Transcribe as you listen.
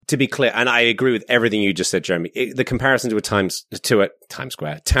to be clear, and I agree with everything you just said, Jeremy, the comparison to a town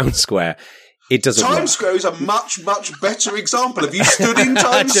square, it doesn't work. Times Square is a much, much better example. Have you stood in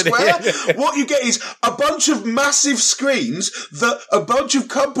Times Square? What you get is a bunch of massive screens that a bunch of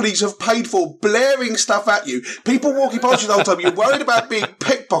companies have paid for, blaring stuff at you. People walking past you the whole time. You're worried about being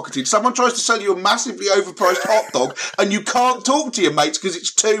pickpocketed. Someone tries to sell you a massively overpriced hot dog and you can't talk to your mates because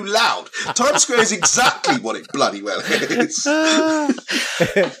it's too loud. Times Square is exactly what it bloody well is.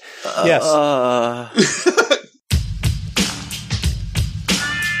 Yes.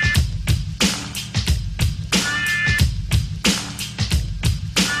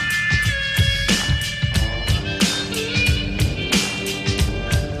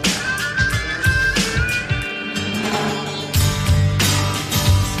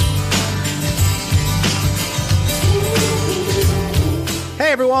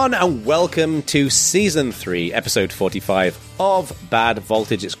 Hey everyone, and welcome to Season 3, Episode 45 of Bad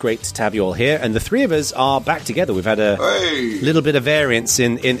Voltage. It's great to have you all here, and the three of us are back together. We've had a little bit of variance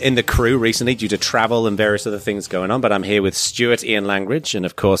in the crew recently due to travel and various other things going on, but I'm here with Stuart Ian Langridge and,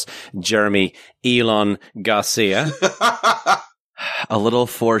 of course, Jeremy Elon Garcia. A little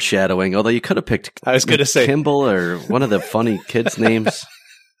foreshadowing, although you could have picked I was going to say Kimball or one of the funny kids' names.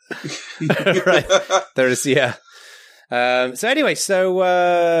 Right. There is, yeah. So anyway,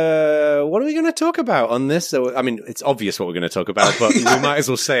 what are we going to talk about on this? So, I mean, it's obvious what we're going to talk about, but we might as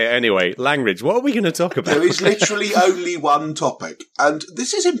well say it anyway. Langridge, what are we going to talk about? There is literally only one topic, and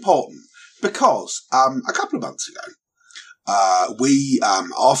this is important because a couple of months ago, we,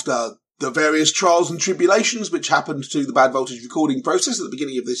 after the various trials and tribulations which happened to the Bad Voltage recording process at the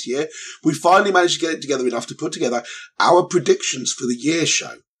beginning of this year, we finally managed to get it together enough to put together our predictions for the year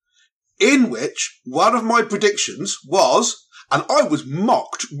show. In which one of my predictions was, and I was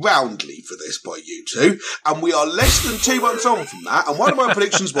mocked roundly for this by you two, and we are less than 2 months on from that, and one of my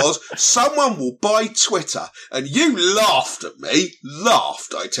predictions was, someone will buy Twitter. And you laughed at me,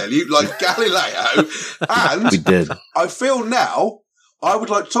 I tell you, like Galileo. And we did. I feel now, I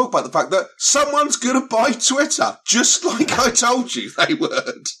would like to talk about the fact that someone's going to buy Twitter, just like I told you they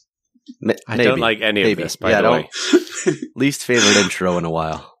would. I don't like any of this, by the way. Least favorite intro in a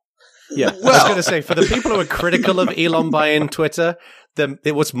while. Yeah, well, I was going to say, for the people who are critical of Elon buying Twitter,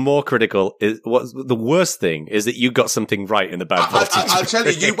 what's more critical is the worst thing is that you got something right in the Bad Voltage. I'll tell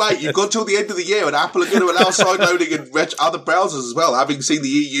you, you wait. You've got till the end of the year, and Apple are going to allow sideloading and other browsers as well, having seen the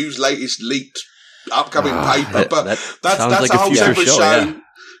EU's latest leaked upcoming paper. But that's like a whole separate show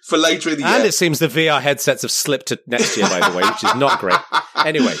for later in the year. And it seems the VR headsets have slipped to next year, by the way, which is not great.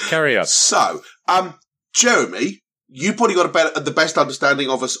 Anyway, carry on. So, Jeremy, you probably got the best understanding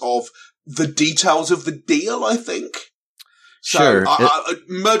of us of the details of the deal, I think. Sure. So,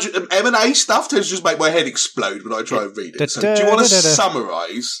 M&A stuff tends to just make my head explode when I try and read it. So, do you want to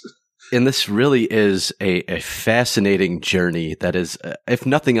summarise? And this really is a fascinating journey that is, if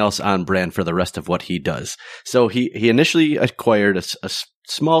nothing else, on brand for the rest of what he does. So he initially acquired a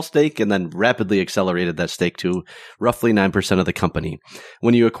small stake and then rapidly accelerated that stake to roughly 9% of the company.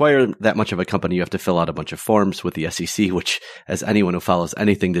 When you acquire that much of a company, you have to fill out a bunch of forms with the SEC, which, as anyone who follows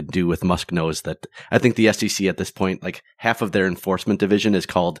anything to do with Musk knows, that I think the SEC at this point, like half of their enforcement division is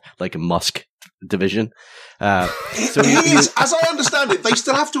called like Musk division. So as I understand it, they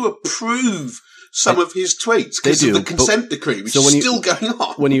still have to approve some of his tweets because of the consent decree, which is still going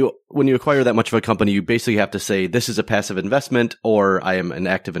on. When you acquire that much of a company, you basically have to say, this is a passive investment, or I am an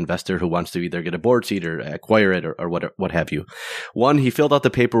active investor who wants to either get a board seat or acquire it or what have you. One, he filled out the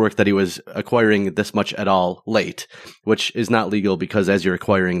paperwork that he was acquiring this much at all late, which is not legal because as you're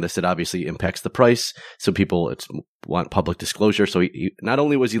acquiring this, it obviously impacts the price. So people want public disclosure. So he not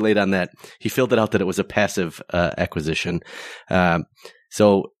only was he late on that, he filled it out that it was a passive acquisition.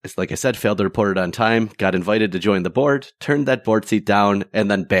 So it's like I said, failed to report it on time, got invited to join the board, turned that board seat down,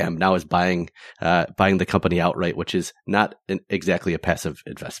 and then bam, now is buying the company outright, which is not exactly a passive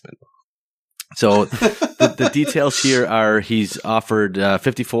investment. So the details here are he's offered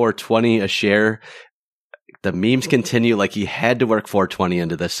 $54.20 a share. The memes continue, like he had to work $4.20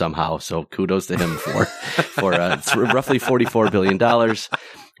 into this somehow. So kudos to him for roughly $44 billion.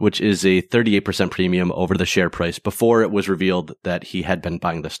 Which is a 38% premium over the share price before it was revealed that he had been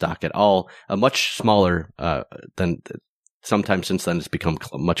buying the stock at all, a much smaller than sometime since then, it's become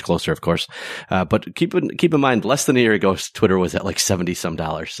much closer, of course. But keep in mind, less than a year ago, Twitter was at like $70 some.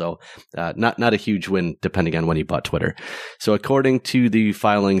 So not a huge win, depending on when you bought Twitter. So according to the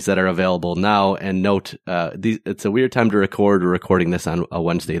filings that are available now, and note, it's a weird time to record. We're recording this on a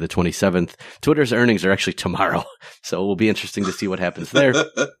Wednesday, the 27th. Twitter's earnings are actually tomorrow. So it will be interesting to see what happens there.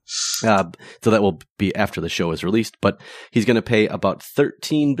 So that will be after the show is released. But he's going to pay about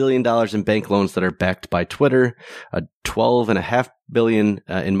 $13 billion in bank loans that are backed by Twitter, $12.5 billion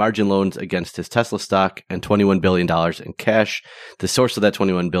in margin loans against his Tesla stock, and $21 billion in cash. The source of that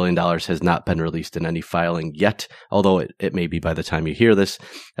 $21 billion has not been released in any filing yet, although it may be by the time you hear this.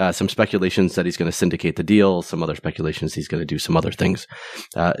 Some speculations that he's going to syndicate the deal, some other speculations he's going to do some other things.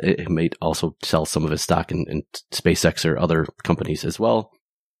 It may also sell some of his stock in SpaceX or other companies as well.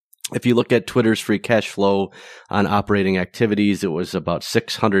 If you look at Twitter's free cash flow on operating activities, it was about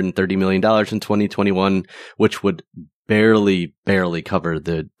 $630 million in 2021, which would barely cover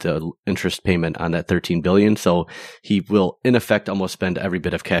the interest payment on that $13 billion. So he will, in effect, almost spend every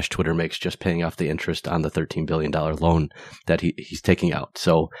bit of cash Twitter makes just paying off the interest on the $13 billion loan that he's taking out.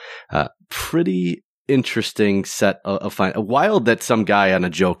 So pretty interesting set of fine. Wild that some guy on a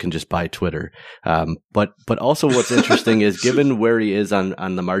joke can just buy Twitter. But also what's interesting is, given where he is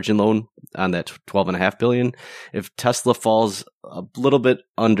on the margin loan on that $12.5 billion, if Tesla falls a little bit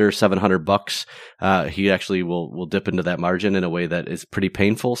under $700, he actually will dip into that margin in a way that is pretty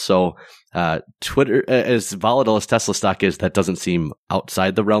painful. So Twitter, as volatile as Tesla stock is, that doesn't seem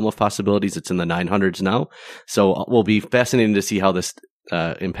outside the realm of possibilities. It's in the 900s now. So will be fascinating to see how this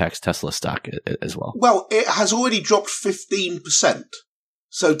impacts Tesla stock as well. Well, it has already dropped 15%.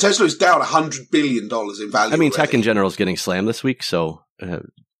 So Tesla is down $100 billion in value. I mean, already. Tech in general is getting slammed this week, so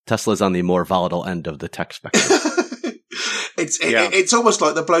Tesla is on the more volatile end of the tech spectrum. It's almost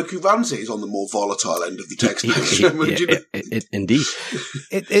like the bloke who runs it is on the more volatile end of the tech spectrum. Indeed.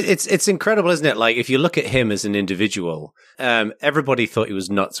 It's incredible, isn't it? Like, if you look at him as an individual, everybody thought he was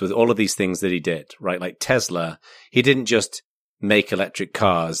nuts with all of these things that he did, right? Like Tesla, he didn't just make electric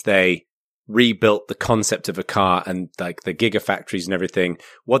cars. They rebuilt the concept of a car and like the gigafactories and everything.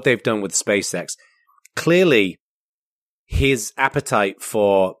 What they've done with SpaceX, clearly his appetite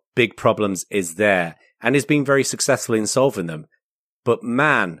for big problems is there and is being very successful in solving them. But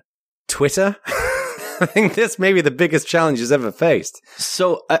man, Twitter, I think this may be the biggest challenge he's ever faced.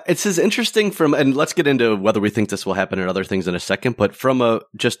 So it's as interesting and let's get into whether we think this will happen and other things in a second, but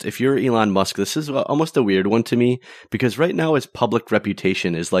if you're Elon Musk, this is almost a weird one to me, because right now his public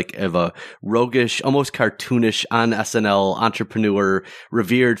reputation is like of a roguish, almost cartoonish on SNL entrepreneur,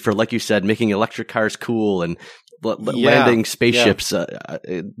 revered for, like you said, making electric cars cool and landing spaceships,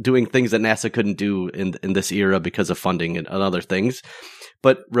 doing things that NASA couldn't do in this era because of funding and other things.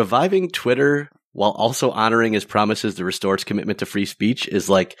 But reviving Twitter while also honoring his promises to restore its commitment to free speech is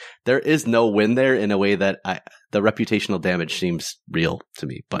like, there is no win there, in a way that the reputational damage seems real to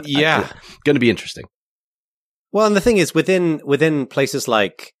me. But it's going to be interesting. Well, and the thing is, within places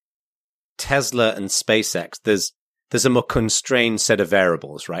like Tesla and SpaceX, there's a more constrained set of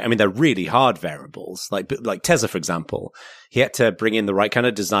variables, right? I mean, they're really hard variables. Like Tesla, for example, he had to bring in the right kind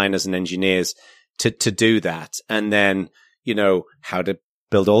of designers and engineers to do that. And then, how to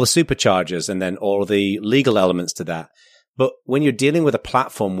build all the superchargers and then all the legal elements to that. But when you're dealing with a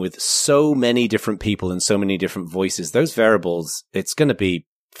platform with so many different people and so many different voices, those variables, it's going to be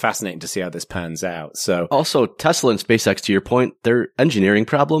fascinating to see how this pans out. So also, Tesla and SpaceX, to your point, they're engineering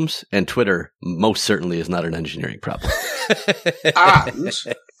problems, and Twitter most certainly is not an engineering problem. And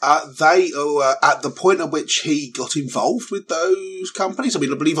they are at the point at which he got involved with those companies. I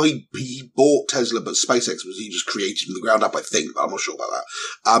mean, I believe he bought Tesla, but SpaceX he just created from the ground up, I think, but I'm not sure about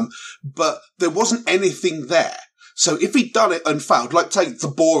that. But there wasn't anything there. So if he'd done it and failed, like take the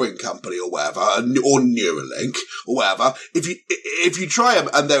Boring Company or whatever, or Neuralink or whatever, if you try them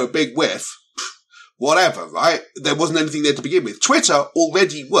and they're a big whiff, whatever, right? There wasn't anything there to begin with. Twitter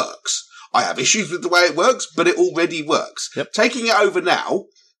already works. I have issues with the way it works, but it already works. Yep. Taking it over now,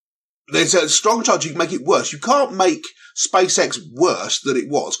 there's a strong chance you can make it worse. You can't make SpaceX worse than it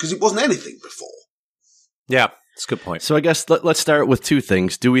was, because it wasn't anything before. Yeah, that's a good point. So I guess let's start with two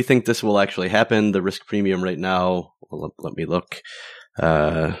things. Do we think this will actually happen? The risk premium right now, let me look.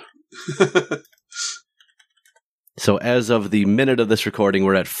 So as of the minute of this recording,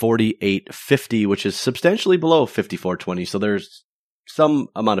 we're at 48.50, which is substantially below 54.20. So there's some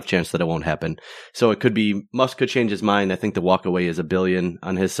amount of chance that it won't happen. So it could be, Musk could change his mind. I think the walkaway is $1 billion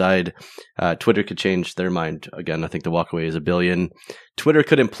on his side. Twitter could change their mind. Again, I think the walkaway is $1 billion. Twitter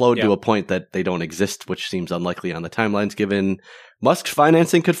could implode to a point that they don't exist, which seems unlikely on the timelines given. Musk's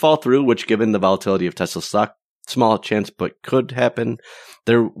financing could fall through, which, given the volatility of Tesla's small chance, but could happen.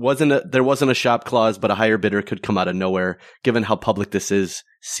 There wasn't a shop clause, but a higher bidder could come out of nowhere. Given how public this is,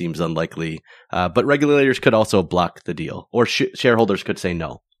 seems unlikely. But regulators could also block the deal, or shareholders could say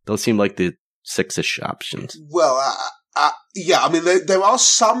no. Those seem like the 6-ish options. Well, yeah, I mean, there are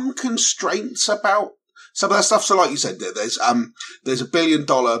some constraints about some of that stuff. So, like you said, there's $1 billion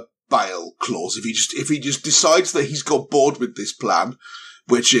bail clause if he just decides that he's got bored with this plan,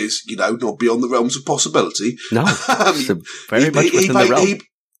 which is, not beyond the realms of possibility. No, very much within the realm.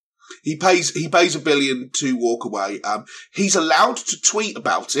 He pays $1 billion to walk away. He's allowed to tweet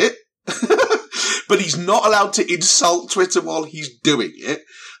about it, but he's not allowed to insult Twitter while he's doing it.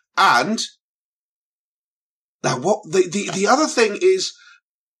 And now, what the other thing is,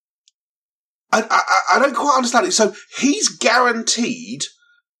 I don't quite understand it. So he's guaranteed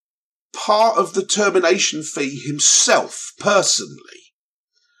part of the termination fee himself personally.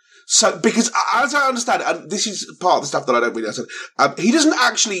 So, because as I understand it, and this is part of the stuff that I don't really understand, he doesn't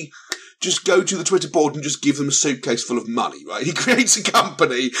actually just go to the Twitter board and just give them a suitcase full of money, right? He creates a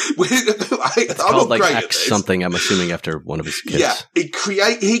company with, it's called like X something, I'm assuming, after one of his kids. Yeah, he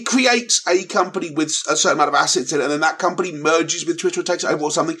creates a company with a certain amount of assets in it, and then that company merges with Twitter and takes it over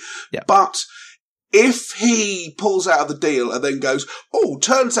or something. Yeah. But if he pulls out of the deal and then goes,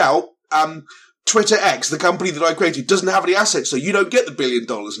 turns out, Twitter X, the company that I created, doesn't have any assets, so you don't get the $1 billion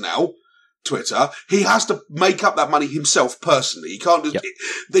now, Twitter. He has to make up that money himself personally. He can't just,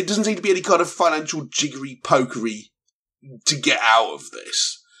 there doesn't seem to be any kind of financial jiggery-pokery to get out of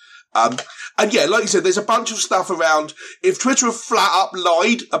this. And yeah, like you said, there's a bunch of stuff around. If Twitter have flat up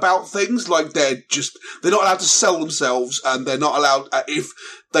lied about things, like they're not allowed to sell themselves, and they're not allowed, if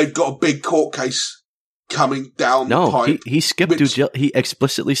they've got a big court case coming down the pipe. He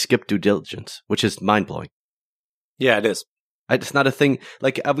explicitly skipped due diligence, which is mind-blowing. Yeah, it is. It's not a thing,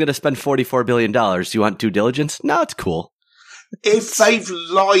 like, I'm going to spend $44 billion. Do you want due diligence? No, it's cool. If they've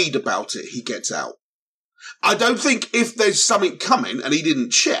lied about it, he gets out. I don't think if there's something coming and he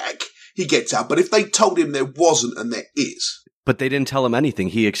didn't check, he gets out. But if they told him there wasn't and there is. But they didn't tell him anything.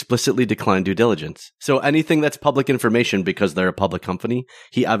 He explicitly declined due diligence. So anything that's public information, because they're a public company,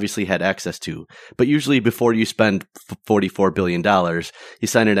 he obviously had access to. But usually before you spend $44 billion, you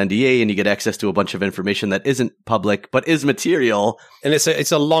sign an NDA and you get access to a bunch of information that isn't public, but is material. And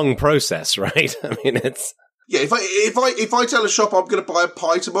it's a long process, right? I mean, it's... Yeah, if I tell a shop I'm going to buy a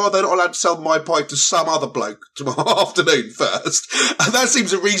pie tomorrow, they're not allowed to sell my pie to some other bloke tomorrow afternoon first. And that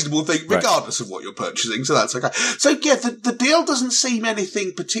seems a reasonable thing, regardless of what you're purchasing, so that's okay. So yeah, the deal doesn't seem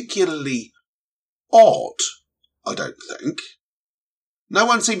anything particularly odd, I don't think. No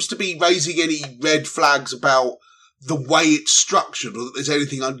one seems to be raising any red flags about the way it's structured, or that there's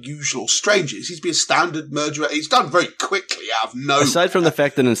anything unusual or strange. It seems to be a standard merger. It's done very quickly out of nowhere. Aside from the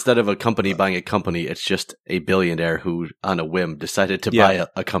fact that instead of a company buying a company, it's just a billionaire who, on a whim, decided to buy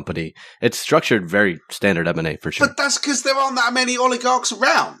a company. It's structured very standard M&A, for sure. But that's because there aren't that many oligarchs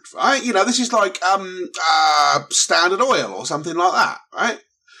around, right? This is like Standard Oil or something like that, right?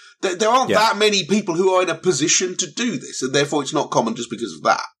 There aren't that many people who are in a position to do this, and therefore it's not common just because of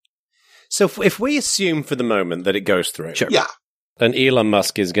that. So if we assume for the moment that it goes through, yeah, then Elon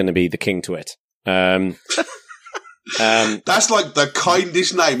Musk is going to be the king to it. That's like the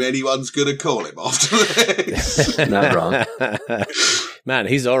kindest name anyone's going to call him after this. Not wrong. Man,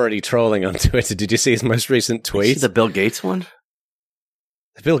 he's already trolling on Twitter. Did you see his most recent tweet? The Bill Gates one?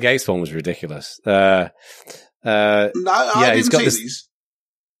 The Bill Gates one was ridiculous. No, I didn't see these.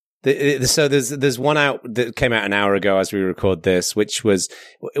 So there's one out that came out an hour ago as we record this, which was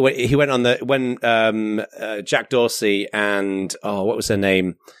he went on when Jack Dorsey and what was her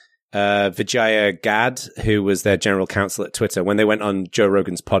name, Vijaya Gad, who was their general counsel at Twitter, when they went on Joe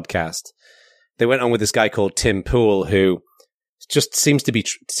Rogan's podcast, they went on with this guy called Tim Pool, who just seems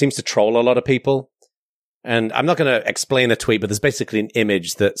to troll a lot of people. And I'm not going to explain the tweet, but there's basically an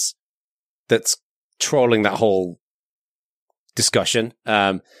image that's trolling that whole discussion.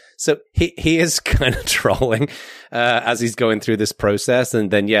 So he is kind of trolling as he's going through this process. And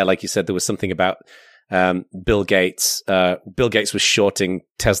then, like you said, there was something about Bill Gates. Bill Gates was shorting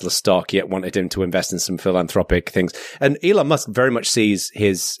Tesla stock, yet wanted him to invest in some philanthropic things. And Elon Musk very much sees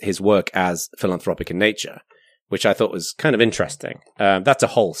his work as philanthropic in nature, which I thought was kind of interesting. That's a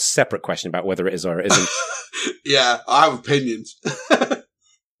whole separate question about whether it is or it isn't. Yeah, I have opinions.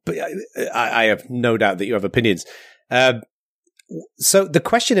 But I have no doubt that you have opinions. So the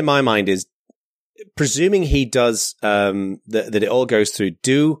question in my mind is, presuming he does, that it all goes through,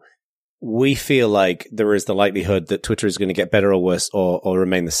 do we feel like there is the likelihood that Twitter is going to get better or worse or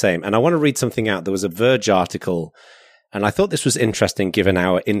remain the same? And I want to read something out. There was a Verge article, and I thought this was interesting given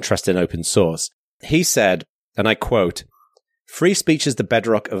our interest in open source. He said, and I quote, "Free speech is the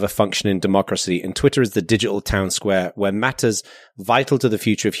bedrock of a functioning democracy, and Twitter is the digital town square where matters vital to the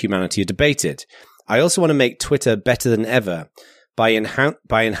future of humanity are debated. I also want to make Twitter better than ever by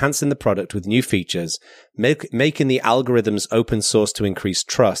enhancing the product with new features, making the algorithms open source to increase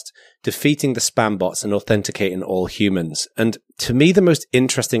trust, defeating the spam bots, and authenticating all humans." And to me, the most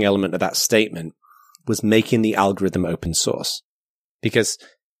interesting element of that statement was making the algorithm open source. Because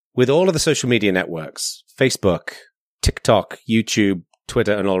with all of the social media networks, Facebook, TikTok, YouTube,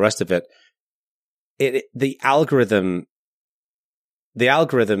 Twitter, and all the rest of it, the algorithm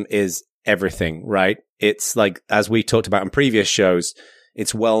is everything, right? It's like, as we talked about in previous shows,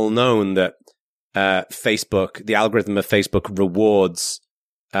 it's well known that the algorithm of Facebook rewards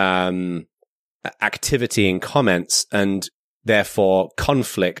activity in comments, and therefore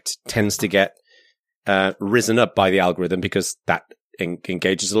conflict tends to get risen up by the algorithm because that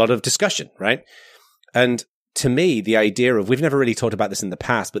engages a lot of discussion, right? And to me, the idea of, we've never really talked about this in the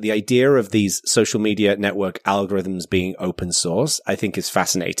past, but the idea of these social media network algorithms being open source, I think is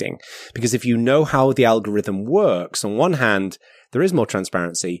fascinating. Because if you know how the algorithm works, on one hand, there is more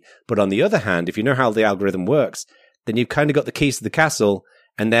transparency. But on the other hand, if you know how the algorithm works, then you've kind of got the keys to the castle.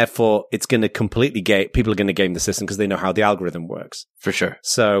 And therefore, it's going to completely people are going to game the system because they know how the algorithm works. For sure.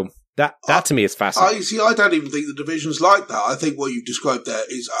 So that to me is fascinating. I don't even think the division's like that. I think what you've described there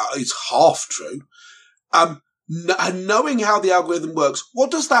is half true. Knowing how the algorithm works,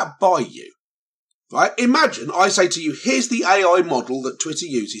 what does that buy you? Right? Imagine I say to you, here's the AI model that Twitter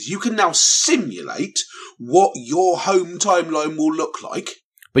uses. You can now simulate what your home timeline will look like.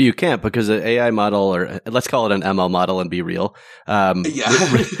 But you can't, because an AI model, or let's call it an ML model and be real.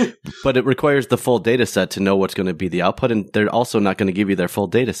 But it requires the full data set to know what's going to be the output, and they're also not going to give you their full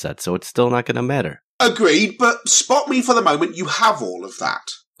data set, so it's still not going to matter. Agreed, but spot me for the moment, you have all of that.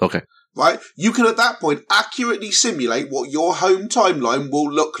 Okay. Right? You can at that point accurately simulate what your home timeline will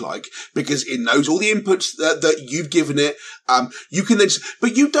look like, because it knows all the inputs that you've given it. You can then,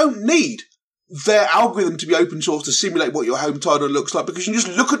 but you don't need their algorithm to be open source to simulate what your home timeline looks like, because you can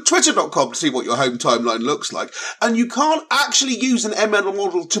just look at twitter.com to see what your home timeline looks like. And you can't actually use an ML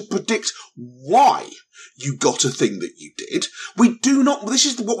model to predict why you got a thing that you did. This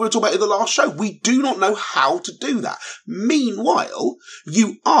is what we were talking about in the last show. We do not know how to do that. Meanwhile,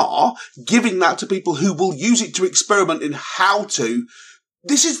 you are giving that to people who will use it to experiment in how to.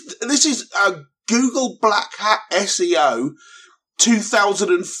 This is a Google Black Hat SEO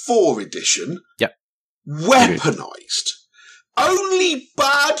 2004 edition. Yep. Weaponized. Only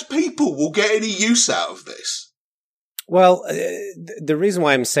bad people will get any use out of this. Well, the reason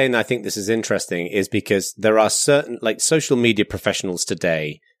why I'm saying I think this is interesting is because there are certain, like, social media professionals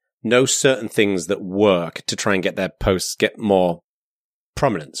today know certain things that work to try and get their posts get more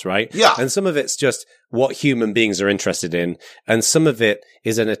prominence, right? Yeah. And some of it's just what human beings are interested in, and some of it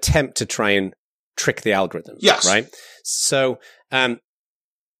is an attempt to try and trick the algorithm. Yes. Right? So, to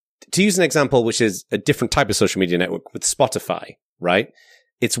use an example, which is a different type of social media network with Spotify, right?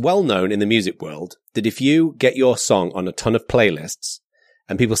 It's well known in the music world that if you get your song on a ton of playlists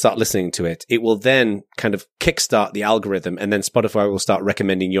and people start listening to it, it will then kind of kickstart the algorithm, and then Spotify will start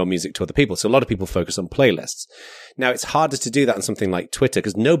recommending your music to other people. So a lot of people focus on playlists. Now, it's harder to do that on something like Twitter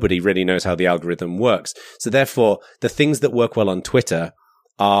because nobody really knows how the algorithm works. So therefore, the things that work well on Twitter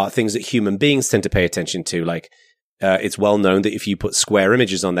are things that human beings tend to pay attention to, like it's well known that if you put square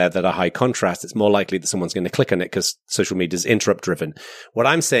images on there that are high contrast, it's more likely that someone's going to click on it because social media is interrupt driven. What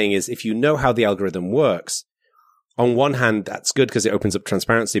I'm saying is, if you know how the algorithm works, on one hand, that's good because it opens up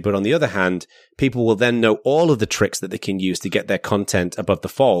transparency. But on the other hand, people will then know all of the tricks that they can use to get their content above the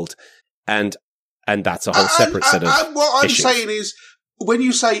fold. And that's a whole separate set of what I'm issues. saying is, when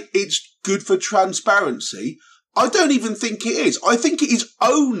you say it's good for transparency, I don't even think it is. I think it is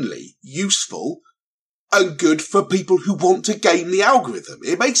only useful and good for people who want to game the algorithm.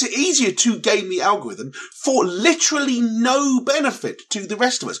 It makes it easier to game the algorithm for literally no benefit to the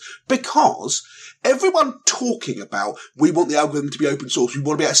rest of us, because everyone talking about we want the algorithm to be open source, we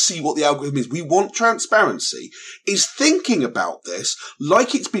want to be able to see what the algorithm is, we want transparency, is thinking about this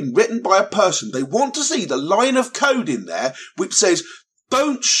like it's been written by a person. They want to see the line of code in there which says,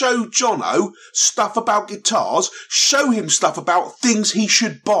 don't show Jono stuff about guitars, show him stuff about things he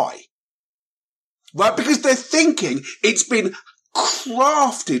should buy. Right? Because they're thinking it's been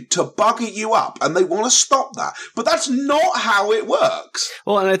crafted to bugger you up, and they want to stop that. But that's not how it works.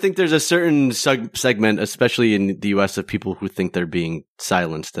 Well, and I think there's a certain segment, especially in the US, of people who think they're being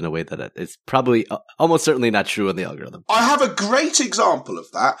silenced in a way that it's probably almost certainly not true in the algorithm. I have a great example of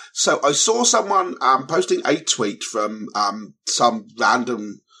that. So I saw someone posting a tweet from some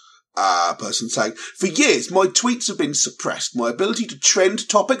random person saying, for years, my tweets have been suppressed. My ability to trend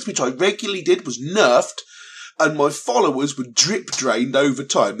topics, which I regularly did, was nerfed, and my followers were drip-drained over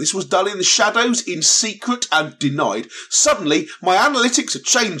time. This was done in the shadows, in secret, and denied. Suddenly, my analytics are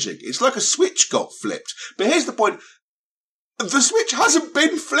changing. It's like a switch got flipped. But here's the point. The switch hasn't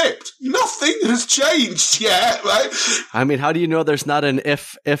been flipped. Nothing has changed yet, right? I mean, how do you know there's not an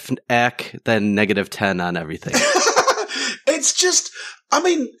if ac, then -10 on everything? It's just, I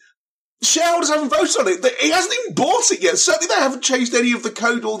mean, shareholders haven't voted on it. He hasn't even bought it yet. Certainly they haven't changed any of the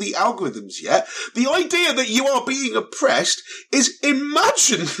code or the algorithms yet. The idea that you are being oppressed is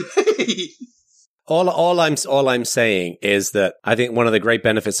imaginary. All I'm saying is that I think one of the great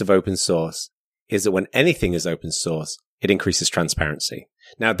benefits of open source is that when anything is open source, it increases transparency.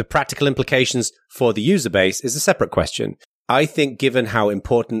 Now, the practical implications for the user base is a separate question. I think given how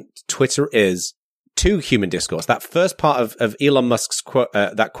important Twitter is to human discourse, that first part of Elon Musk's quote,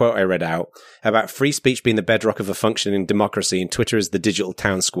 that quote I read out about free speech being the bedrock of a functioning democracy and Twitter is the digital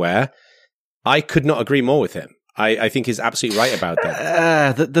town square, I could not agree more with him. I think he's absolutely right about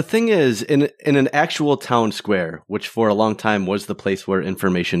that. The thing is, in an actual town square, which for a long time was the place where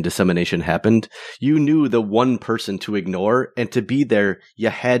information dissemination happened, you knew the one person to ignore, and to be there, you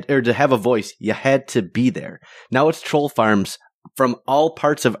had, or to have a voice, you had to be there. Now it's troll farms from all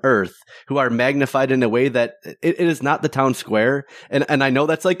parts of Earth who are magnified in a way that it is not the town square. And I know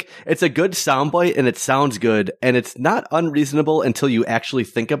that's like, it's a good soundbite and it sounds good and it's not unreasonable until you actually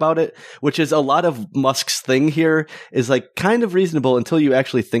think about it, which is a lot of Musk's thing here is like kind of reasonable until you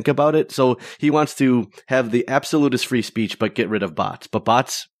actually think about it. So he wants to have the absolutist free speech, but get rid of bots. But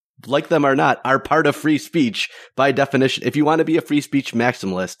bots, like them or not, are part of free speech by definition. If you want to be a free speech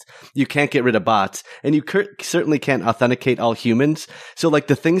maximalist, you can't get rid of bots, and you certainly can't authenticate all humans. So like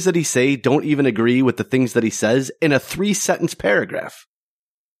the things that he say don't even agree with the things that he says in a 3-sentence paragraph.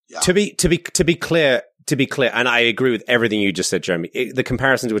 Yeah. To be clear, and I agree with everything you just said, Jeremy. The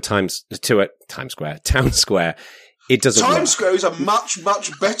comparison to a town square. It doesn't work. Times Square is a much,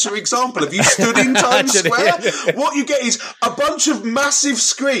 much better example. Have you stood in Times Square? What you get is a bunch of massive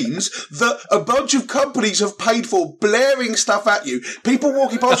screens that a bunch of companies have paid for, blaring stuff at you. People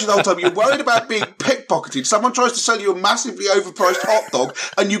walking past you the whole time. You're worried about being pickpocketed. Someone tries to sell you a massively overpriced hot dog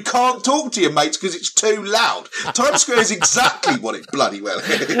and you can't talk to your mates because it's too loud. Times Square is exactly what it bloody well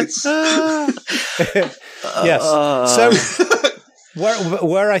is. Yes. So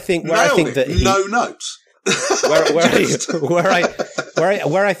where I think that no notes. where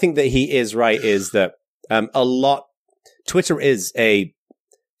I think that he is right is that Twitter is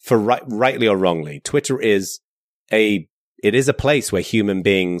rightly or wrongly, Twitter is it is a place where human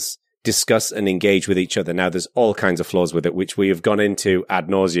beings discuss and engage with each other. Now, there's all kinds of flaws with it, which we have gone into ad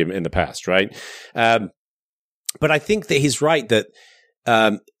nauseum in the past, right? But I think that he's right that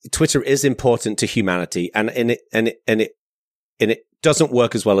Twitter is important to humanity, and it doesn't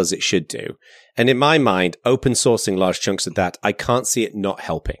work as well as it should do. And in my mind, open sourcing large chunks of that, I can't see it not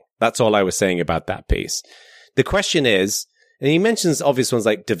helping. That's all I was saying about that piece. The question is, and he mentions obvious ones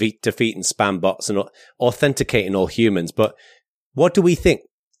like defeat and spam bots and authenticating all humans, but what do we think?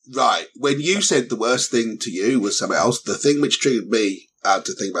 Right. When you said the worst thing to you was something else, the thing which triggered me to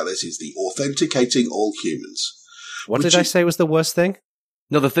think about this is the authenticating all humans. What did I say was the worst thing?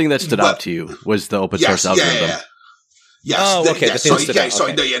 No, the thing that stood out to you was the open source algorithm. Yeah. Yes. Oh, okay.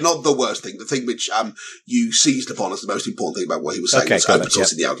 Not the worst thing. The thing which you seized upon as the most important thing about what he was saying was open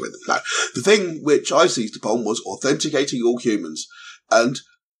sourcing the algorithm. No, the thing which I seized upon was authenticating all humans. And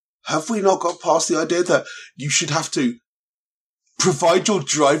have we not got past the idea that you should have to provide your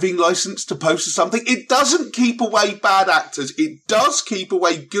driving license to post something? It doesn't keep away bad actors. It does keep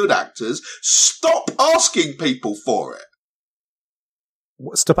away good actors. Stop asking people for it.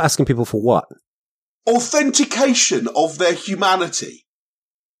 Stop asking people for what? Authentication of their humanity.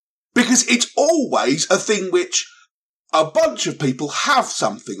 Because it's always a thing which a bunch of people have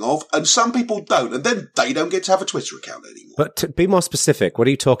something of and some people don't, and then they don't get to have a Twitter account anymore. But to be more specific, what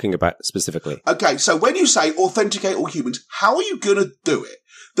are you talking about specifically? Okay, so when you say authenticate all humans, how are you going to do it?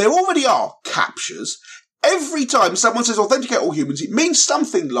 There already are captures. Every time someone says authenticate all humans, it means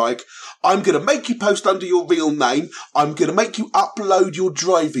something like, I'm going to make you post under your real name, I'm going to make you upload your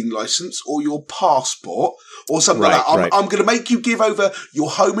driving license or your passport or something like that. I'm going to make you give over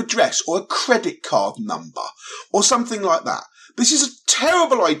your home address or a credit card number or something like that. This is a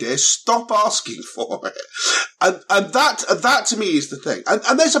terrible idea. Stop asking for it. And that to me is the thing.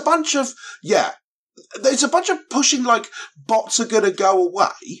 And there's a bunch of pushing like bots are going to go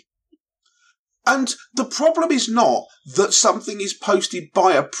away. And the problem is not that something is posted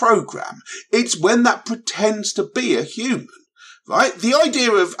by a program. It's when that pretends to be a human. right? The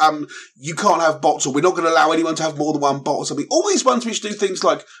idea of you can't have bots, or we're not going to allow anyone to have more than one bot or something. All these ones which do things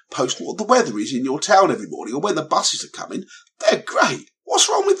like post what the weather is in your town every morning or when the buses are coming, they're great. What's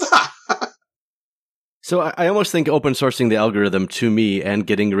wrong with that? So I almost think open sourcing the algorithm to me and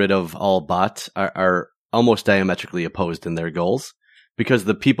getting rid of all bots are almost diametrically opposed in their goals. Because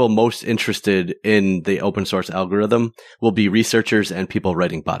the people most interested in the open source algorithm will be researchers and people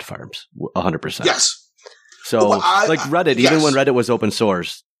writing bot farms, 100%. Yes. So, like Reddit, even when Reddit was open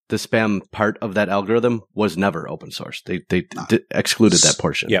source, the spam part of that algorithm was never open source. They excluded that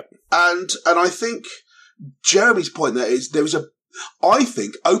portion. Yep. And I think Jeremy's point there is I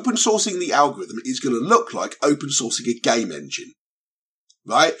think open sourcing the algorithm is going to look like open sourcing a game engine.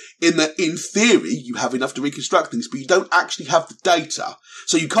 Right? In theory, you have enough to reconstruct things, but you don't actually have the data,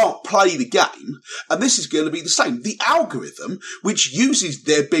 so you can't play the game, and this is going to be the same. The algorithm, which uses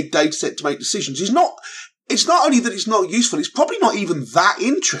their big data set to make decisions, it's not only that it's not useful, it's probably not even that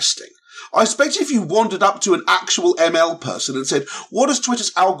interesting. I expect if you wandered up to an actual ML person and said, what does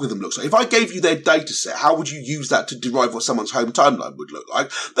Twitter's algorithm look like? If I gave you their data set, how would you use that to derive what someone's home timeline would look like?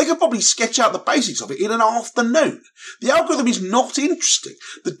 They could probably sketch out the basics of it in an afternoon. The algorithm is not interesting.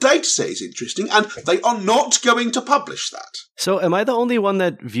 The data set is interesting, and they are not going to publish that. So am I the only one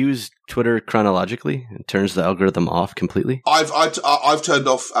that views Twitter chronologically and turns the algorithm off completely? I've turned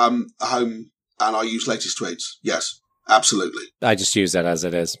off home, and I use latest tweets. Yes, absolutely. I just use that as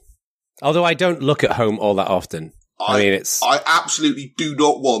it is. Although I don't look at home all that often. I absolutely do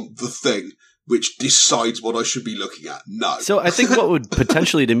not want the thing which decides what I should be looking at. No. So I think what would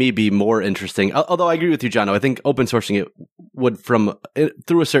potentially to me be more interesting, although I agree with you, John, I think open sourcing it would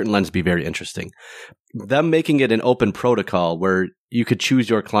through a certain lens be very interesting. Them making it an open protocol where you could choose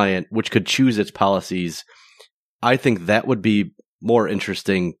your client, which could choose its policies. I think that would be more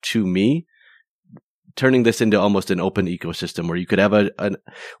interesting to me. Turning this into almost an open ecosystem where you could have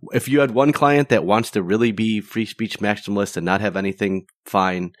if you had one client that wants to really be free speech maximalist and not have anything,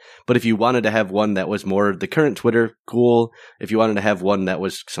 fine. But if you wanted to have one that was more the current Twitter, cool. If you wanted to have one that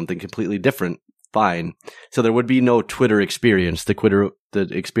was something completely different, fine. So there would be no Twitter experience. The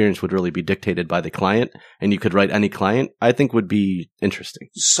experience would really be dictated by the client, and you could write any client, I think would be interesting.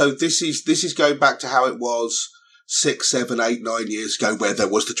 So this is going back to how it was 6, 7, 8, 9 years ago, where there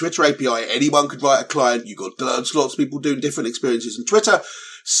was the Twitter API. Anyone could write a client. You got lots of people doing different experiences, and Twitter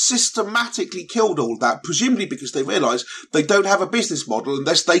systematically killed all that, presumably because they realise they don't have a business model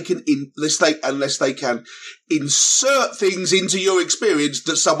unless they can insert things into your experience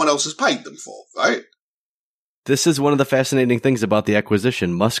that someone else has paid them for, right? This is one of the fascinating things about the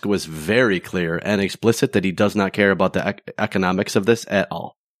acquisition. Musk was very clear and explicit that he does not care about the economics of this at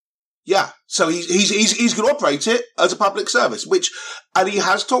all. Yeah, so he's going to operate it as a public service, and he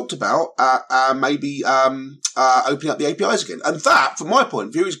has talked about maybe opening up the APIs again, and that, from my point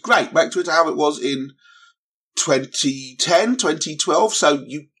of view, is great. Back Twitter how it was in 2010, 2012.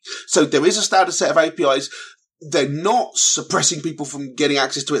 So there is a standard set of APIs. They're not suppressing people from getting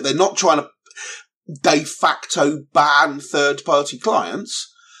access to it. They're not trying to de facto ban third-party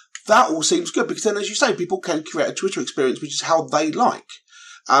clients. That all seems good because then, as you say, people can create a Twitter experience which is how they like.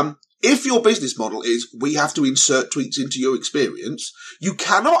 If your business model is we have to insert tweets into your experience, you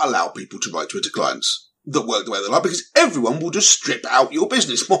cannot allow people to write Twitter clients that work the way they like because everyone will just strip out your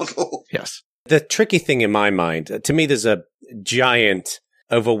business model. Yes. The tricky thing in my mind, to me, there's a giant,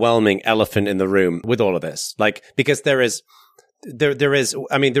 overwhelming elephant in the room with all of this. Like, because there is all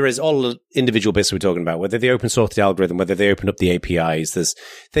the individual bits we're talking about, whether they open source the algorithm, whether they open up the APIs. There's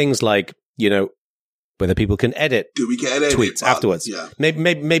things like, whether people can edit tweets afterwards. Yeah.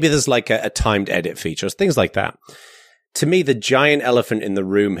 Maybe there's like a timed edit feature, things like that. To me, the giant elephant in the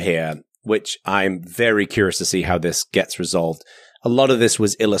room here, which I'm very curious to see how this gets resolved. A lot of this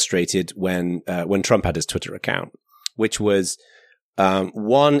was illustrated when Trump had his Twitter account, which was,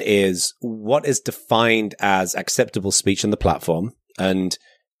 one is what is defined as acceptable speech on the platform. And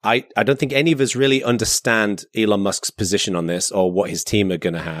I don't think any of us really understand Elon Musk's position on this or what his team are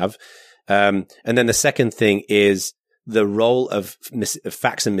going to have. And then the second thing is the role of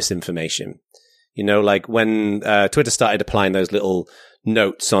facts and misinformation. Like when Twitter started applying those little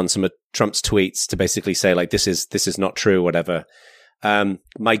notes on some of Trump's tweets to basically say like this is not true, whatever.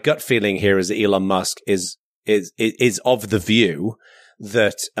 My gut feeling here is that Elon Musk is of the view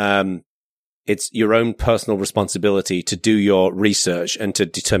that it's your own personal responsibility to do your research and to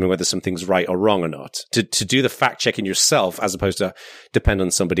determine whether something's right or wrong or not. To do the fact checking yourself as opposed to depend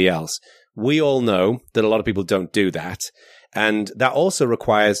on somebody else. We all know that a lot of people don't do that. And that also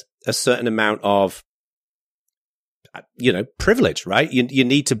requires a certain amount of privilege, right? You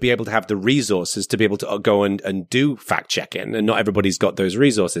need to be able to have the resources to be able to go and do fact checking, and not everybody's got those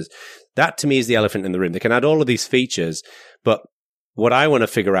resources. That to me is the elephant in the room. They can add all of these features, but what I want to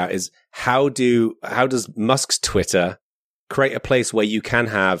figure out is how does Musk's Twitter create a place where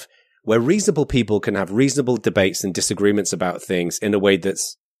where reasonable people can have reasonable debates and disagreements about things in a way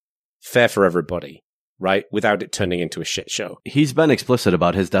that's fair for everybody, right? Without it turning into a shit show. He's been explicit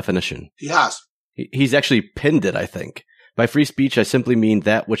about his definition. He has. He's actually pinned it, I think. By free speech, I simply mean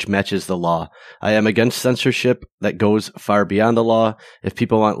that which matches the law. I am against censorship that goes far beyond the law. If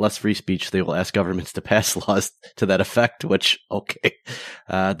people want less free speech, they will ask governments to pass laws to that effect, which, okay.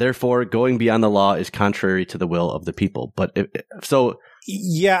 Therefore, going beyond the law is contrary to the will of the people.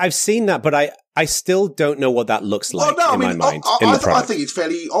 Yeah, I've seen that, but I still don't know what that looks like my mind. I think it's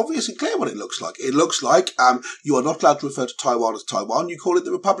fairly obvious and clear what it looks like. It looks like you are not allowed to refer to Taiwan as Taiwan. You call it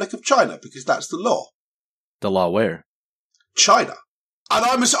the Republic of China because that's the law. The law where? China. And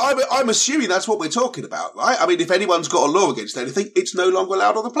I'm assuming that's what we're talking about, right? I mean, if anyone's got a law against anything, it's no longer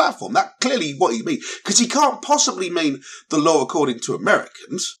allowed on the platform. That's clearly what he means. Because he can't possibly mean the law according to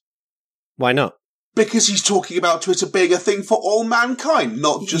Americans. Why not? Because he's talking about Twitter being a thing for all mankind,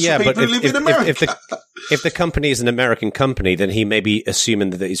 not just for people who live in America. If the company is an American company, then he may be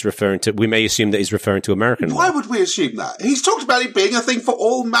assuming that we may assume that he's referring to American law. Why would we assume that? He's talked about it being a thing for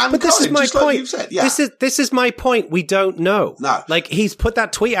all mankind. But this is my point. Like you've said. Yeah. This is my point. We don't know. No. Like, he's put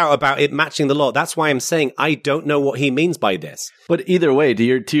that tweet out about it matching the law. That's why I'm saying I don't know what he means by this. But either way,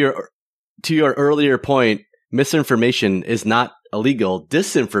 to your earlier point, misinformation is not illegal.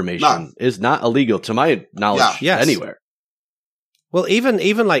 Disinformation is not illegal, to my knowledge, anywhere. Well,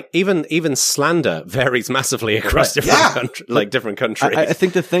 even slander varies massively across different countries. I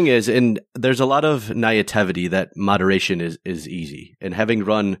think the thing is, and there's a lot of naivety that moderation is easy. And having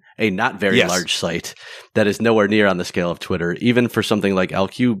run a not very large site that is nowhere near on the scale of Twitter, even for something like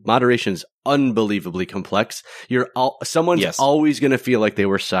LQ, moderation's unbelievably complex. Someone's always going to feel like they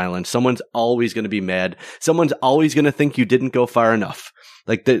were silent. Someone's always going to be mad. Someone's always going to think you didn't go far enough.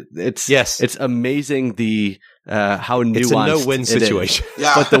 Like it's amazing how nuanced it's a no-win situation.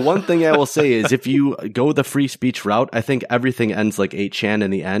 Yeah. But the one thing I will say is, if you go the free speech route, I think everything ends like 8chan in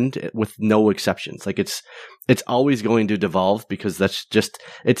the end, with no exceptions. Like it's always going to devolve, because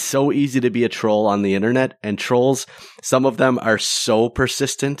it's so easy to be a troll on the internet, and trolls, some of them are so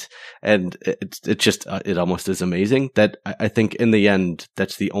persistent, and it almost is amazing that I think in the end,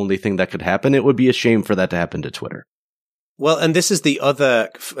 that's the only thing that could happen. It would be a shame for that to happen to Twitter. Well, and this is the other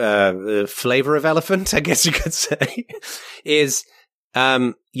flavor of elephant, I guess you could say, is,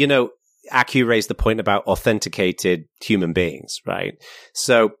 Aku raised the point about authenticated human beings, right?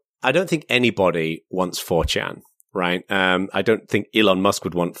 So I don't think anybody wants 4chan, right? I don't think Elon Musk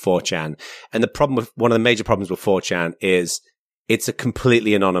would want 4chan. And one of the major problems with 4chan is it's a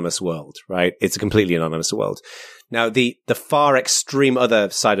completely anonymous world, right? It's a completely anonymous world. Now, the far extreme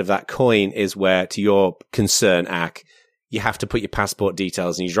other side of that coin is where, to your concern, Ak, you have to put your passport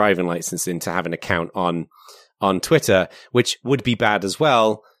details and your driving license in to have an account on Twitter, which would be bad as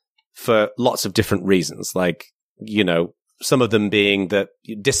well for lots of different reasons. Like, some of them being that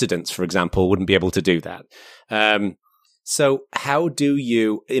dissidents, for example, wouldn't be able to do that. So how do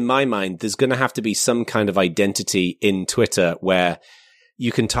you, in my mind, there's going to have to be some kind of identity in Twitter where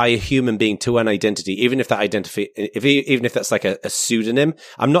you can tie a human being to an identity, even if that even if that's like a pseudonym.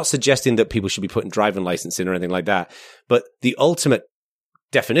 I'm not suggesting that people should be putting driving license in or anything like that, but the ultimate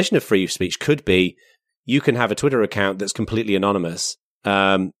definition of free speech could be you can have a Twitter account that's completely anonymous,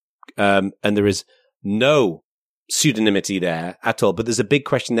 and there is no pseudonymity there at all. But there's a big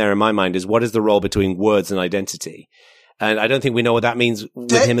question there in my mind: is what is the role between words and identity? And I don't think we know what that means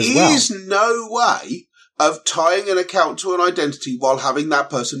with him as well. There is no way of tying an account to an identity while having that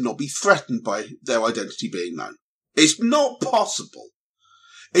person not be threatened by their identity being known. It's not possible.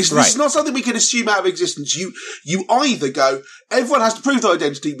 This is not something we can assume out of existence. You either go, everyone has to prove their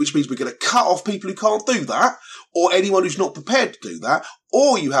identity, which means we're going to cut off people who can't do that, or anyone who's not prepared to do that,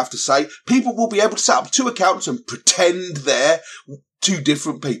 or you have to say people will be able to set up 2 accounts and pretend they're 2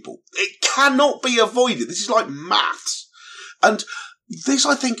 different people. It cannot be avoided. This is like maths. And this,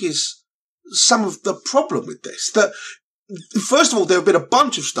 I think, is some of the problem with this. That, first of all, there have been a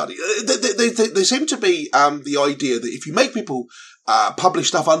bunch of studies. There seem to be the idea that if you make people publish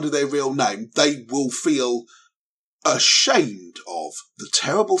stuff under their real name, they will feel ashamed of the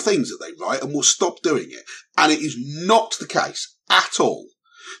terrible things that they write and will stop doing it. And it is not the case at all.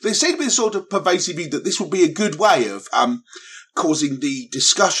 There seems to be a sort of pervasive view that this will be a good way of causing the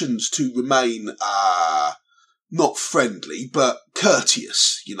discussions to remain not friendly, but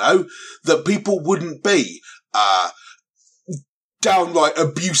courteous, that people wouldn't be downright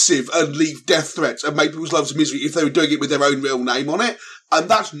abusive and leave death threats and make people's lives a misery if they were doing it with their own real name on it. And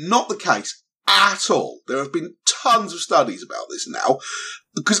that's not the case at all. There have been tons of studies about this now.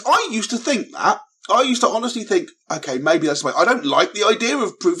 Because I used to think that. I used to honestly think, okay, maybe that's the way. I don't like the idea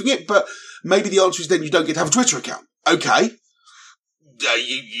of proving it, but maybe the answer is then you don't get to have a Twitter account. Okay.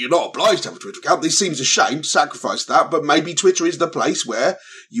 You're not obliged to have a Twitter account. This seems a shame to sacrifice that, but maybe Twitter is the place where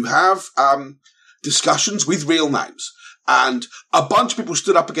you have discussions with real names. And a bunch of people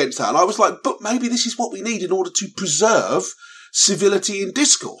stood up against that. And I was like, but maybe this is what we need in order to preserve civility in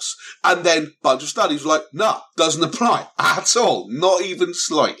discourse. And then a bunch of studies were like, no, doesn't apply at all. Not even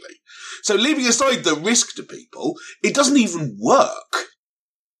slightly. So leaving aside the risk to people, it doesn't even work.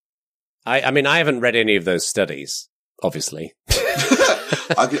 I mean, I haven't read any of those studies, obviously.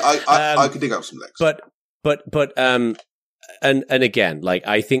 I could dig up some links. And again, like,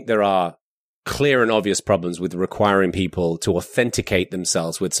 I think there are clear and obvious problems with requiring people to authenticate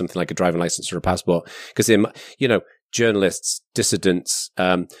themselves with something like a driving license or a passport. Because, journalists, dissidents,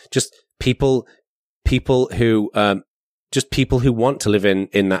 just people who want to live in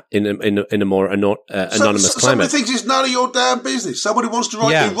a more anonymous climate. Somebody thinks it's none of your damn business. Somebody wants to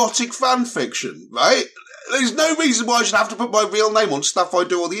write erotic fan fiction, right? There's no reason why I should have to put my real name on stuff I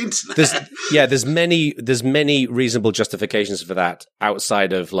do on the internet. There's many reasonable justifications for that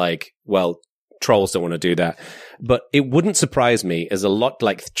outside of, like, well, trolls don't want to do that. But it wouldn't surprise me, as a lot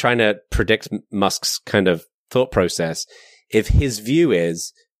like trying to predict Musk's kind of thought process, if his view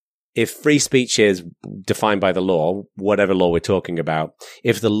is, if free speech is defined by the law, whatever law we're talking about,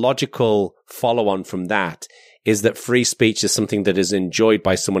 if the logical follow-on from that is that free speech is something that is enjoyed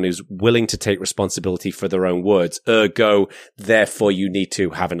by someone who's willing to take responsibility for their own words, ergo, therefore you need to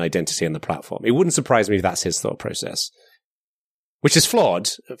have an identity on the platform. It wouldn't surprise me if that's his thought process, which is flawed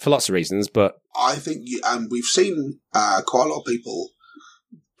for lots of reasons, but... I think, we've seen quite a lot of people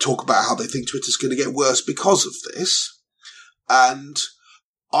talk about how they think Twitter's going to get worse because of this, and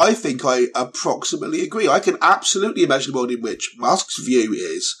I think I approximately agree. I can absolutely imagine a world in which Musk's view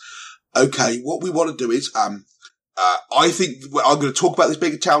is, okay, what we want to do is, I think I'm going to talk about this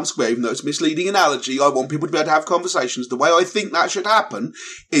being a town square, even though it's a misleading analogy. I want people to be able to have conversations. The way I think that should happen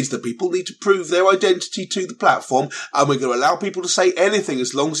is that people need to prove their identity to the platform, and we're going to allow people to say anything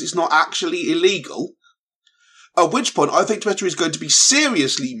as long as it's not actually illegal. At which point, I think Twitter is going to be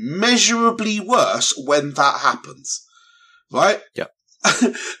seriously, measurably worse when that happens. Right? Yeah.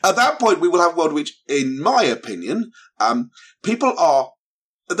 At that point, we will have a world which, in my opinion, people are...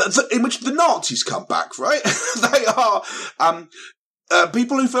 in which the Nazis come back, right? They are,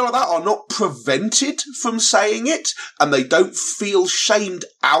 people who feel like that are not prevented from saying it, and they don't feel shamed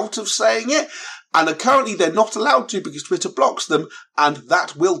out of saying it, and currently they're not allowed to because Twitter blocks them, and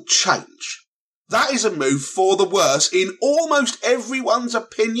that will change. That is a move for the worse in almost everyone's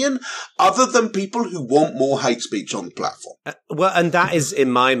opinion, other than people who want more hate speech on the platform. Well, and that is,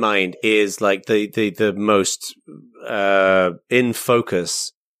 in my mind, is like the most in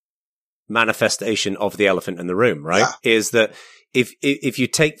focus manifestation of the elephant in the room, right? Yeah. Is that if you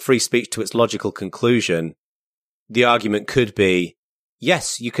take free speech to its logical conclusion, the argument could be,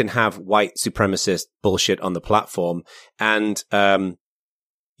 yes, you can have white supremacist bullshit on the platform, and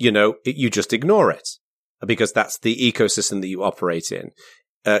you just ignore it because that's the ecosystem that you operate in.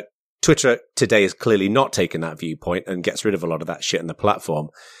 Twitter today is clearly not taking that viewpoint and gets rid of a lot of that shit in the platform.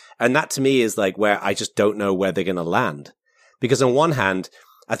 And that to me is like where I just don't know where they're going to land. Because on one hand,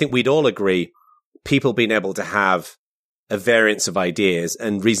 I think we'd all agree people being able to have a variance of ideas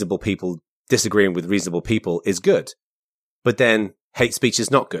and reasonable people disagreeing with reasonable people is good. But then hate speech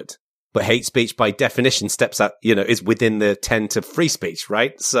is not good. But hate speech by definition steps out, is within the 10 to free speech,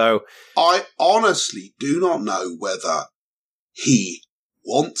 right? So I honestly do not know whether he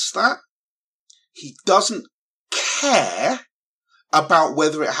wants that. He doesn't care about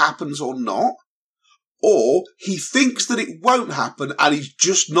whether it happens or not. Or he thinks that it won't happen and he's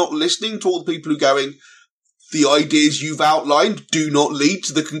just not listening to all the people who are going, the ideas you've outlined do not lead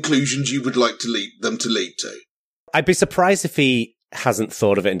to the conclusions you would like them to lead to. I'd be surprised if he hasn't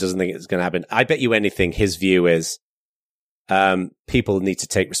thought of it and doesn't think it's going to happen. I bet you anything his view is people need to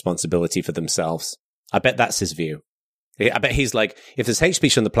take responsibility for themselves. I bet that's his view. I bet he's like, if there's hate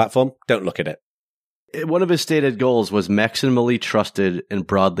speech on the platform, don't look at it. One of his stated goals was maximally trusted and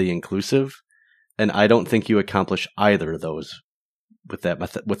broadly inclusive, and I don't think you accomplish either of those with that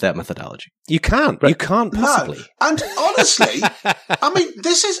methodology. You can't. Right. You can't possibly. No. And honestly, I mean,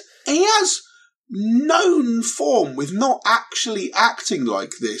 he has known form with not actually acting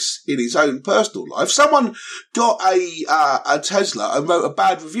like this in his own personal life. Someone got a Tesla and wrote a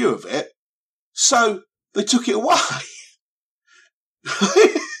bad review of it. So they took it away.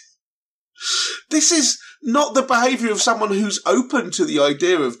 This is not the behaviour of someone who's open to the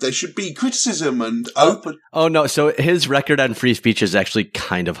idea of there should be criticism and open. Oh, no. So his record on free speech is actually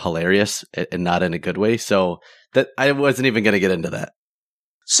kind of hilarious and not in a good way. So that I wasn't even going to get into that.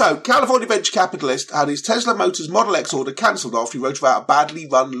 So, California venture capitalist had his Tesla Motors Model X order cancelled after he wrote about a badly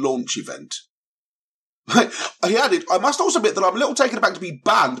run launch event. He added, I must also admit that I'm a little taken aback to be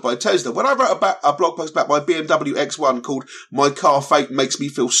banned by Tesla. When I wrote a blog post about my BMW X1 called My Car Fate Makes Me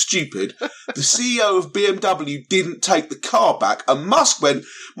Feel Stupid, the CEO of BMW didn't take the car back, and Musk went,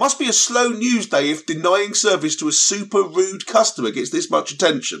 must be a slow news day if denying service to a super rude customer gets this much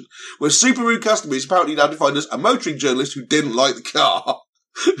attention. Where super rude customer is apparently now defined as a motoring journalist who didn't like the car.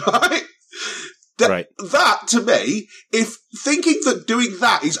 Right? Right. That, to me, if thinking that doing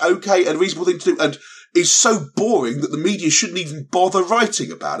that is okay and a reasonable thing to do, and is so boring that the media shouldn't even bother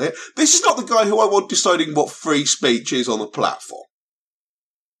writing about it, this is not the guy who I want deciding what free speech is on a platform.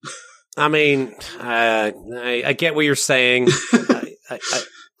 I mean, I get what you're saying.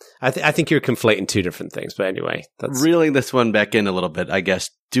 I think you're conflating two different things, but anyway. That's... Reeling this one back in a little bit, I guess.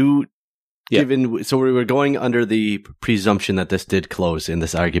 So we were going under the presumption that this did close in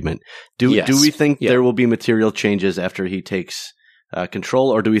this argument. Do we think there will be material changes after he takes control,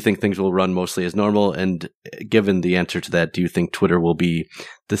 or do we think things will run mostly as normal? And given the answer to that, do you think Twitter will be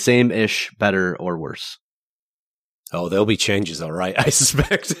the same-ish, better, or worse? Oh, there'll be changes, all right, I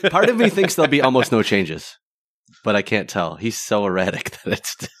suspect. Part of me thinks there'll be almost no changes, but I can't tell. He's so erratic that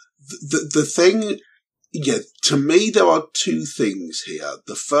it's... The thing... Yeah, to me, there are two things here.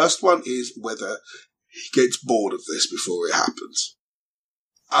 The first one is whether he gets bored of this before it happens.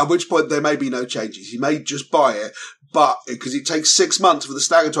 At which point, there may be no changes. He may just buy it, but because it takes 6 months for the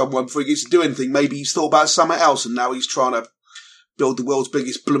Staggertime one before he gets to do anything, maybe he's thought about something else and now he's trying to build the world's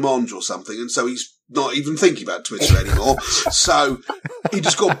biggest blancmange or something, and so he's not even thinking about Twitter anymore. So he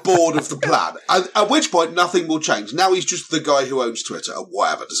just got bored of the plan. At which point, nothing will change. Now he's just the guy who owns Twitter, or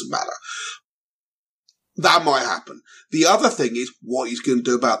whatever, doesn't matter. That might happen. The other thing is what he's going to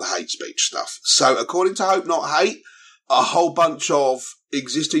do about the hate speech stuff. So according to Hope Not Hate, a whole bunch of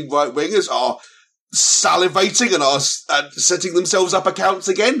existing right-wingers are salivating and are setting themselves up accounts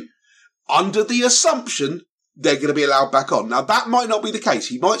again under the assumption they're going to be allowed back on. Now, that might not be the case.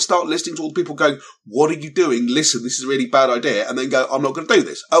 He might start listening to all the people going, what are you doing? Listen, this is a really bad idea. And then go, I'm not going to do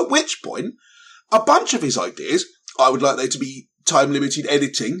this. At which point, a bunch of his ideas, I would like there to be time-limited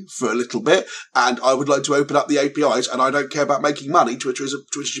editing for a little bit, and I would like to open up the APIs, and I don't care about making money. Twitter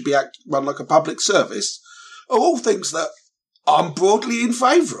should be run like a public service. Are all things that I'm broadly in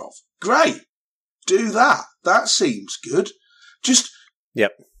favour of. Great. Do that. That seems good. Just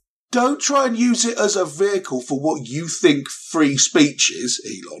don't try and use it as a vehicle for what you think free speech is,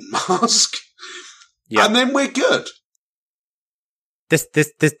 Elon Musk. Yep. And then we're good.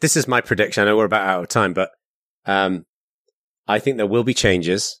 This is my prediction. I know we're about out of time, but I think there will be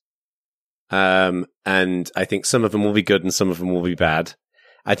changes, and I think some of them will be good and some of them will be bad.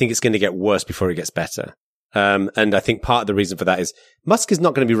 I think it's going to get worse before it gets better. And I think part of the reason for that is Musk is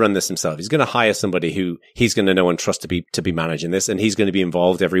not going to be running this himself. He's going to hire somebody who he's going to know and trust to be managing this, and he's going to be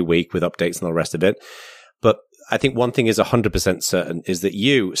involved every week with updates and all the rest of it. But I think one thing is 100% certain is that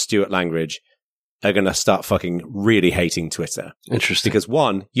you, Stuart Langridge, are going to start fucking really hating Twitter. Interesting. Because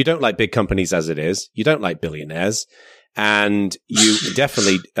one, you don't like big companies as it is. You don't like billionaires. And you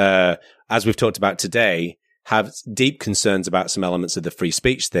definitely, as we've talked about today, have deep concerns about some elements of the free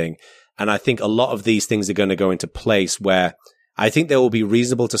speech thing. And I think a lot of these things are going to go into place where I think they will be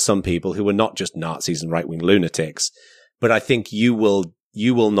reasonable to some people who are not just Nazis and right-wing lunatics. But I think you will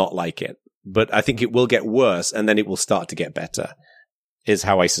not like it. But I think it will get worse, and then it will start to get better, is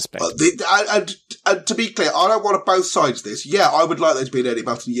how I suspect. And to be clear, I don't want both sides of this. Yeah, I would like there to be an edit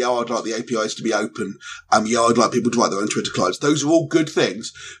button. Yeah, I'd like the APIs to be open. Yeah, I'd like people to write their own Twitter clients. Those are all good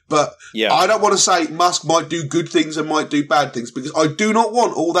things. But I don't want to say Musk might do good things and might do bad things, because I do not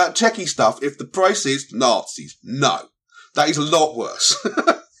want all that techie stuff if the price is Nazis. No. That is a lot worse.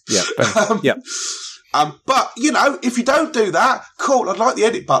 But, if you don't do that, cool, I'd like the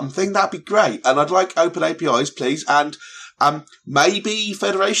edit button thing. That'd be great. And I'd like open APIs, please. And maybe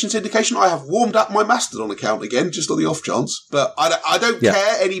Federation syndication. I have warmed up my Mastodon account again, just on the off chance. But I don't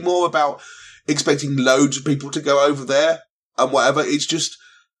care anymore about expecting loads of people to go over there and whatever. It's just,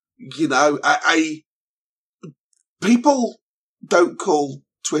 people don't call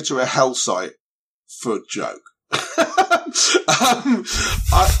Twitter a hell site for a joke.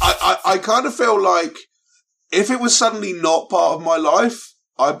 I kind of feel like if it was suddenly not part of my life,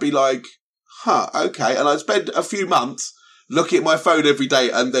 I'd be like, okay. And I'd spend a few months looking at my phone every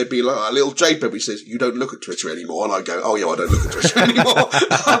day, and there'd be like a little JPEG which says, "You don't look at Twitter anymore," and I go, "Oh yeah, I don't look at Twitter anymore."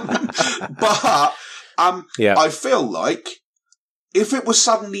 I feel like if it was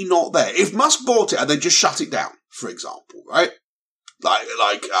suddenly not there, if Musk bought it and then just shut it down, for example, right?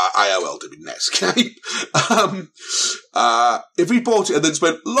 Like AOL did with Netscape. If he bought it and then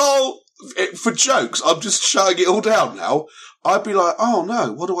went, "Lol, for jokes, I'm just shutting it all down now," I'd be like, "Oh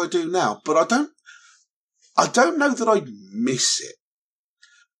no, what do I do now?" But I don't know that I'd miss it.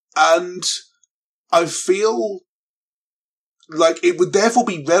 And I feel like it would therefore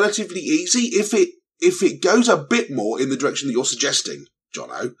be relatively easy if it goes a bit more in the direction that you're suggesting,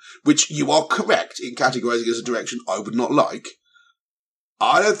 Jono, which you are correct in categorizing as a direction I would not like.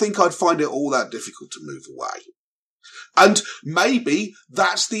 I don't think I'd find it all that difficult to move away. And maybe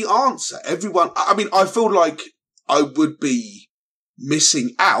that's the answer. I feel like I would be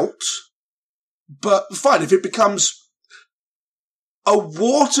missing out, but fine, if it becomes a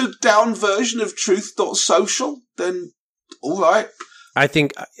watered down version of truth.social, then all right. I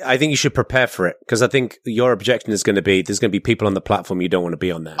think you should prepare for it, because I think your objection is going to be there's going to be people on the platform you don't want to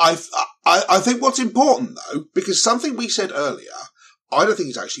be on there. I think what's important though, because something we said earlier, I don't think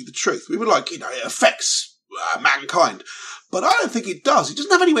it's actually the truth. We were like, it affects mankind. But I don't think it does. It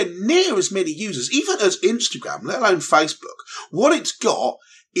doesn't have anywhere near as many users, even as Instagram, let alone Facebook. What it's got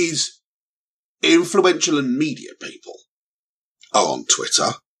is influential and media people are on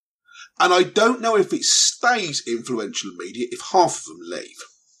Twitter. And I don't know if it stays influential and media if half of them leave.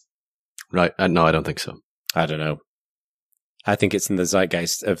 Right. No, I don't think so. I don't know. I think it's in the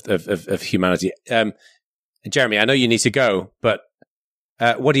zeitgeist of humanity. Jeremy, I know you need to go, but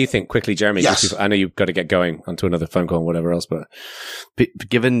what do you think? Quickly, Jeremy. Yes. I know you've got to get going onto another phone call and whatever else, but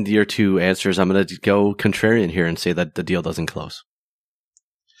given your two answers, I'm going to go contrarian here and say that the deal doesn't close.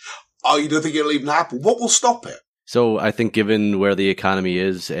 Oh, you don't think it'll even happen? What will stop it? So I think given where the economy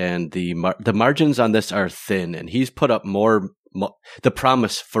is and the margins on this are thin, and he's put up the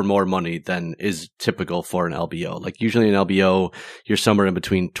promise for more money than is typical for an LBO. Like usually an LBO, you're somewhere in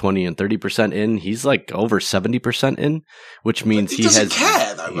between 20 and 30% in. He's like over 70% in, which means he doesn't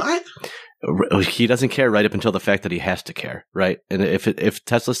care though, right? He doesn't care right up until the fact that he has to care, right? And if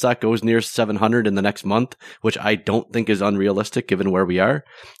Tesla stock goes near 700 in the next month, which I don't think is unrealistic given where we are,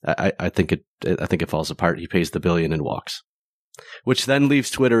 I think it falls apart. He pays the $1 billion and walks, which then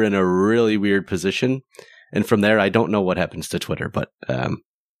leaves Twitter in a really weird position. And from there, I don't know what happens to Twitter, but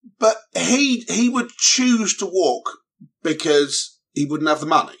he would choose to walk because he wouldn't have the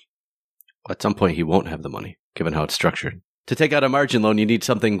money. At some point, he won't have the money, given how it's structured. To take out a margin loan, you need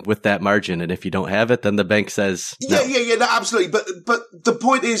something with that margin, and if you don't have it, then the bank says no. No, absolutely. But the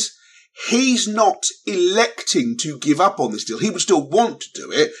point is, he's not electing to give up on this deal. He would still want to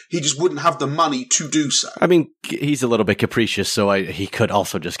do it. He just wouldn't have the money to do so. I mean, he's a little bit capricious, so he could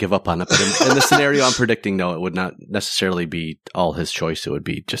also just give up on it. But in the scenario I'm predicting, no, it would not necessarily be all his choice. It would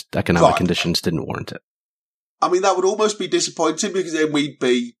be just economic conditions didn't warrant it. I mean, that would almost be disappointing because then we'd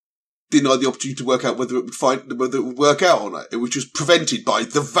be denied the opportunity to work out whether it would work out or not. It was just prevented by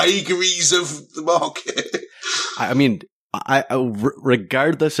the vagaries of the market. I mean,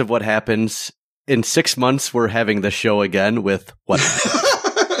 regardless of what happens, in 6 months, we're having the show again with what?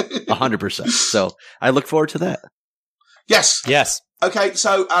 100%. So I look forward to that. Yes. Okay,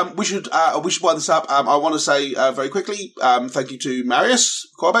 so we should wind this up. I want to say very quickly, thank you to Marius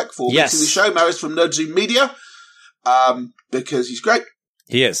Quabeck for mixing the show. Marius from NerdZoom Media, because he's great.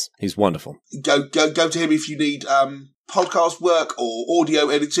 He is. He's wonderful. Go to him if you need podcast work or audio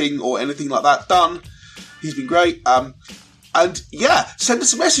editing or anything like that done. He's been great. And yeah, send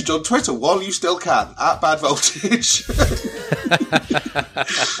us a message on Twitter while you still can, at Bad Voltage.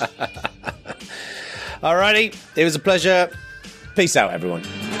 Alrighty, it was a pleasure. Peace out, everyone.